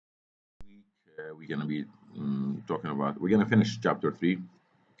we're going to be talking about, we're going to finish chapter 3,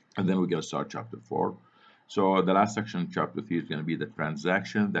 and then we're going to start chapter 4. So the last section, chapter 3, is going to be the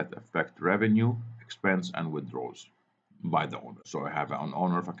transaction that affect revenue, expense, and withdrawals by the owner. So I have an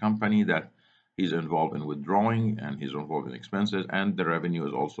owner of a company that he's involved in withdrawing and he's involved in expenses, and the revenue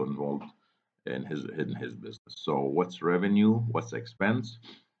is also involved in his business. So what's revenue? What's expense?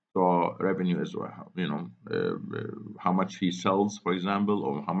 So revenue is how much he sells, for example,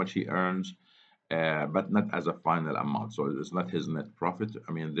 or how much he earns, but not as a final amount. So it's not his net profit.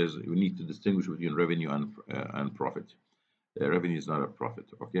 I mean, we need to distinguish between revenue and profit. Revenue is not a profit,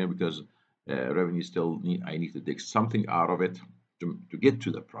 okay? Because revenue I need to take something out of it to get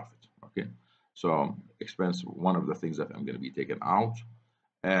to the profit, okay? So expense, one of the things that I'm going to be taken out.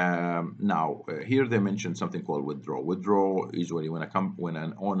 Now, here they mentioned something called withdraw. Withdraw usually when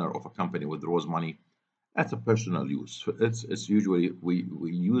an owner of a company withdraws money, that's a personal use. It's usually we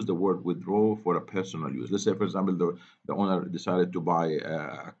use the word withdraw for a personal use. Let's say, for example, the owner decided to buy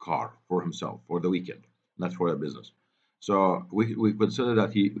a car for himself for the weekend, not for a business. So we consider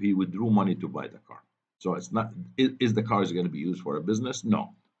that he withdrew money to buy the car. So it's not, is the car is going to be used for a business?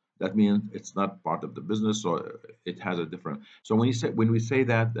 No. That means it's not part of the business, so it has a different. So when we say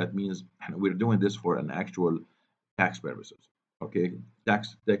that, that means we're doing this for an actual tax purposes. Okay,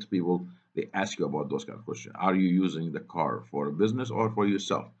 tax people, they ask you about those kind of questions. Are you using the car for a business or for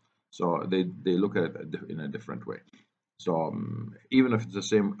yourself? So they look at it in a different way. So even if it's the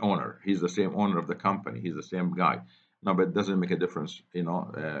same owner, he's the same owner of the company, he's the same guy. No, but it doesn't make a difference.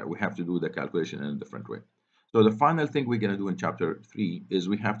 We have to do the calculation in a different way. So the final thing we're going to do in chapter 3 is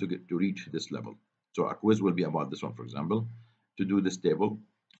we have to get to reach this level. So a quiz will be about this one, for example, to do this table,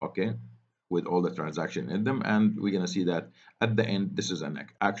 okay, with all the transaction in them, and we're going to see that at the end, this is an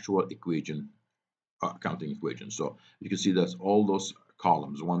actual equation, accounting equation. So you can see that's all those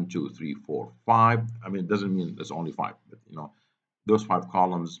columns, 1, 2, 3, 4, 5. I mean, it doesn't mean there's only 5, but those 5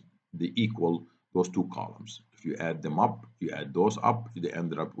 columns, they equal those 2 columns. If you add them up, you add those up, they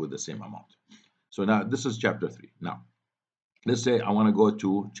ended up with the same amount. So now this is chapter 3. Now, let's say I want to go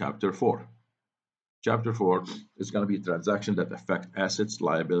to chapter 4. Chapter 4 is going to be transactions that affect assets,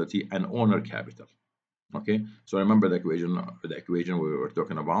 liability, and owner capital. Okay, so remember the equation we were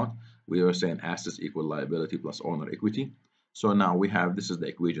talking about. We were saying assets equal liability plus owner equity. So now we have, this is the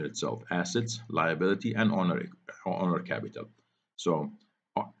equation itself: assets, liability, and owner capital. So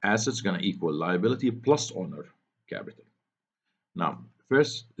assets going to equal liability plus owner capital. Now,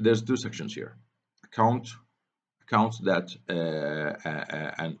 first, there's 2 sections here: accounts that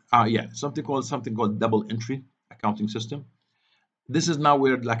something called double entry accounting system. This is now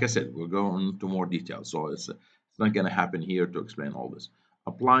where, like I said, we'll go into more detail. So it's not going to happen here to explain all this.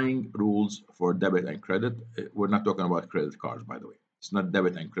 Applying rules for debit and credit. We're not talking about credit cards, by the way. It's not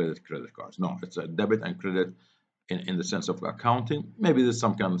debit and credit cards. No, it's a debit and credit in the sense of accounting. Maybe there's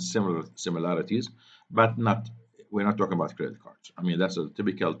some kind of similarities, but not. We're not talking about credit cards. I mean, that's a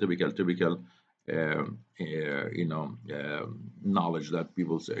typical knowledge that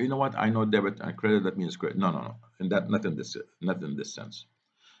people say, you know what, I know debit and credit, that means credit. No, and that not in this sense.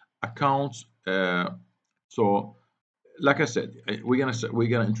 Accounts. So like I said, we're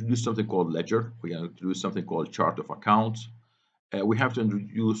gonna introduce something called ledger. We're gonna introduce something called chart of accounts. We have to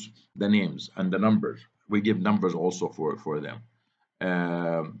introduce the names and the numbers. We give numbers also for them.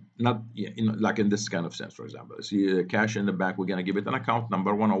 Not like in this kind of sense. For example, see cash in the bank, we're going to give it an account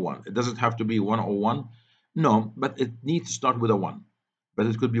number 101. It doesn't have to be 101, no, but it needs to start with a 1. But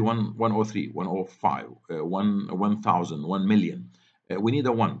it could be 103, 105, 1000, 1 million. We need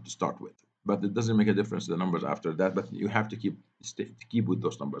a 1 to start with, but it doesn't make a difference the numbers after that. But you have to keep with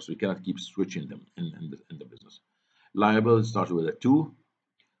those numbers, so you cannot keep switching them in the business. Liability starts with a 2.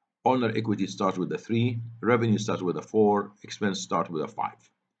 Owner equity starts with a 3, revenue starts with a 4, expense starts with a 5.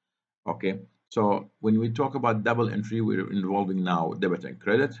 Okay, so when we talk about double entry, we're involving now debit and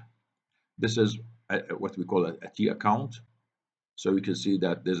credit. This is what we call a T account. So you can see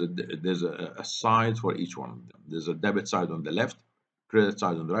that there's a side for each one of them. There's a debit side on the left, credit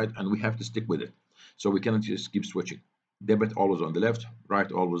side on the right, and we have to stick with it. So we cannot just keep switching. Debit always on the left,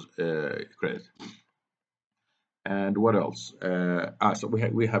 right always credit. And what else? So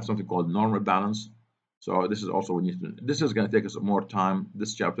we have something called normal balance. So this is also this is going to take us more time.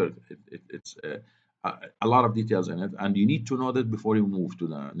 This chapter, it's a lot of details in it, and you need to know that before you move to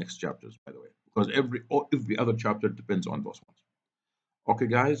the next chapters, by the way, because every other chapter depends on those ones. Okay,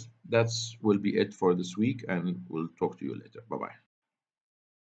 guys, that's will be it for this week, and we'll talk to you later. Bye bye.